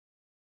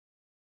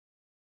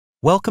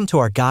Welcome to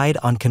our guide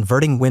on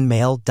converting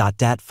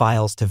Winmail.dat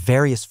files to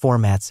various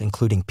formats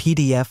including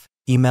PDF,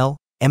 email,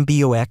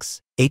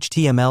 MBOX,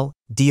 HTML,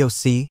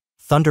 DOC,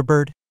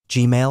 Thunderbird,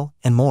 Gmail,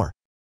 and more.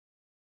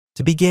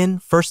 To begin,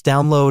 first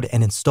download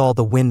and install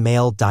the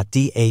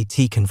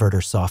Winmail.dat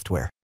converter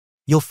software.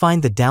 You'll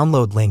find the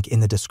download link in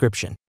the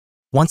description.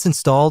 Once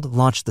installed,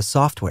 launch the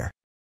software.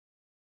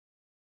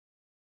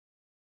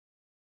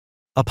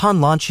 Upon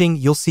launching,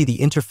 you'll see the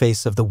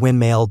interface of the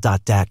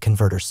Winmail.dat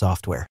converter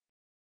software.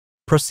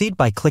 Proceed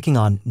by clicking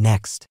on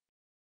Next.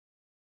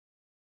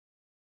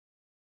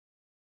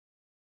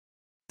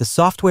 The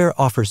software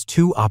offers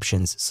two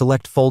options,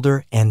 Select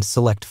Folder and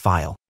Select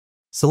File.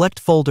 Select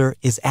Folder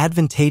is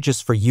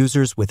advantageous for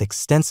users with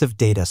extensive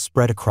data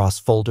spread across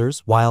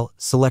folders, while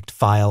Select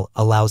File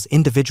allows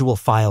individual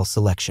file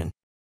selection.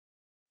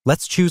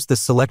 Let's choose the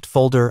Select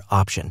Folder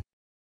option.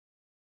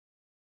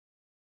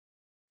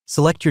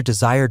 Select your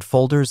desired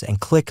folders and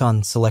click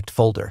on Select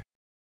Folder.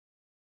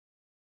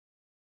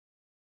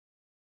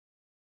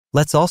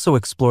 Let's also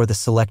explore the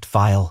Select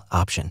File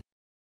option.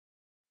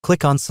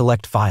 Click on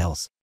Select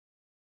Files.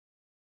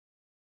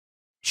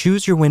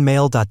 Choose your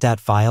Winmail.dat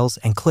files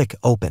and click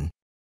Open.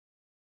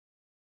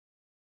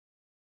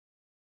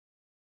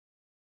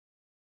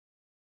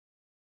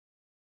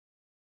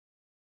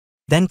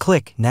 Then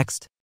click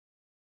Next.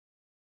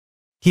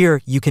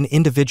 Here, you can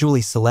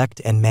individually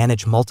select and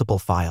manage multiple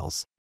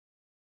files.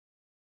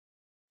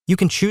 You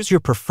can choose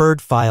your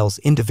preferred files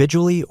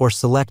individually or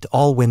select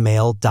all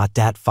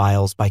Winmail.dat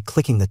files by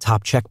clicking the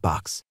top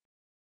checkbox.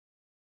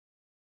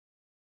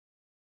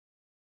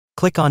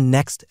 Click on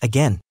Next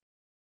again.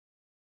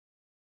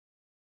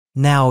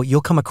 Now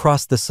you'll come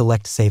across the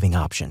Select Saving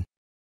option.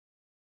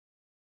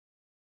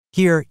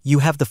 Here, you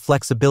have the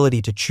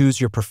flexibility to choose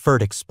your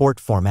preferred export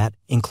format,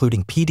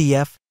 including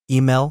PDF,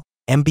 email,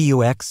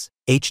 MBOX,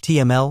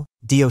 HTML,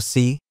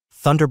 DOC,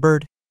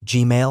 Thunderbird,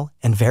 Gmail,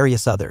 and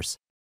various others.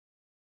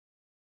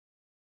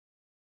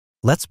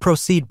 Let's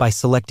proceed by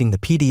selecting the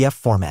PDF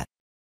format.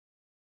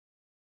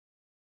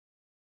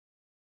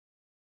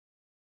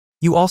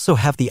 You also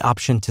have the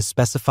option to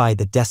specify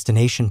the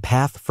destination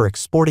path for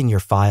exporting your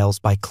files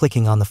by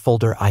clicking on the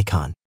folder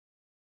icon.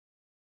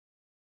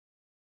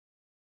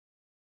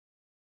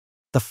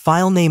 The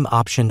File Name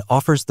option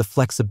offers the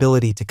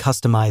flexibility to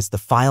customize the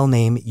file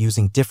name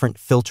using different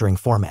filtering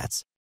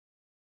formats.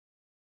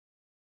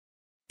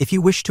 If you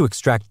wish to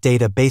extract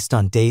data based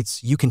on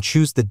dates, you can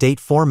choose the Date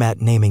Format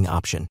Naming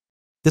option.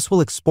 This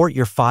will export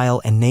your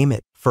file and name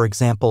it, for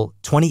example,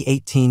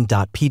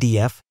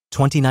 2018.pdf,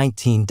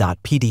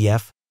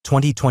 2019.pdf,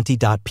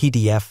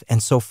 2020.pdf,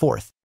 and so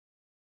forth.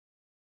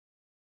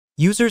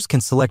 Users can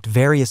select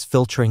various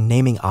filtering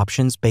naming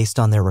options based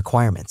on their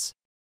requirements.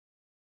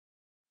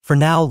 For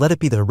now, let it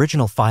be the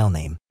original file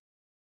name.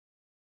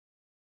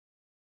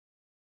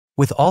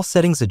 With all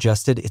settings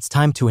adjusted, it's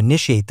time to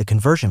initiate the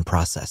conversion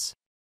process.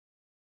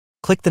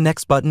 Click the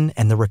Next button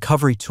and the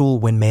recovery tool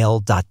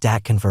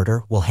Winmail.dat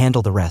converter will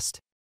handle the rest.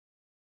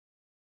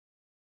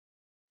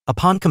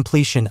 Upon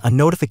completion, a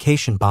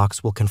notification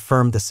box will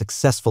confirm the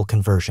successful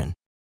conversion.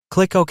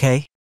 Click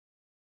OK.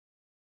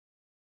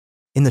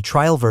 In the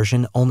trial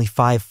version, only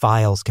 5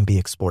 files can be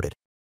exported.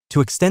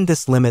 To extend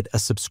this limit, a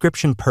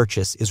subscription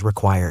purchase is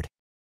required.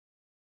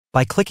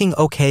 By clicking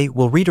OK,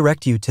 we'll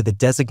redirect you to the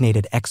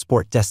designated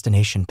export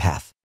destination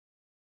path.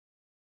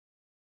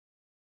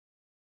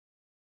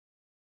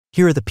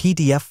 Here are the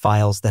PDF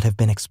files that have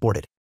been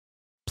exported.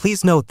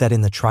 Please note that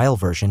in the trial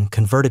version,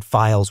 converted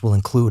files will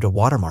include a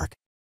watermark.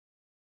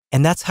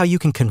 And that's how you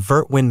can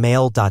convert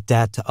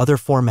Winmail.dat to other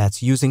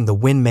formats using the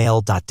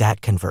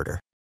Winmail.dat converter.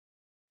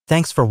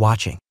 Thanks for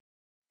watching.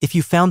 If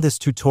you found this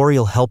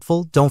tutorial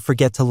helpful, don't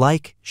forget to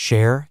like,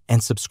 share,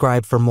 and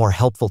subscribe for more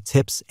helpful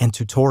tips and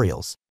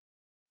tutorials.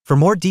 For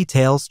more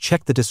details,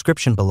 check the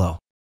description below.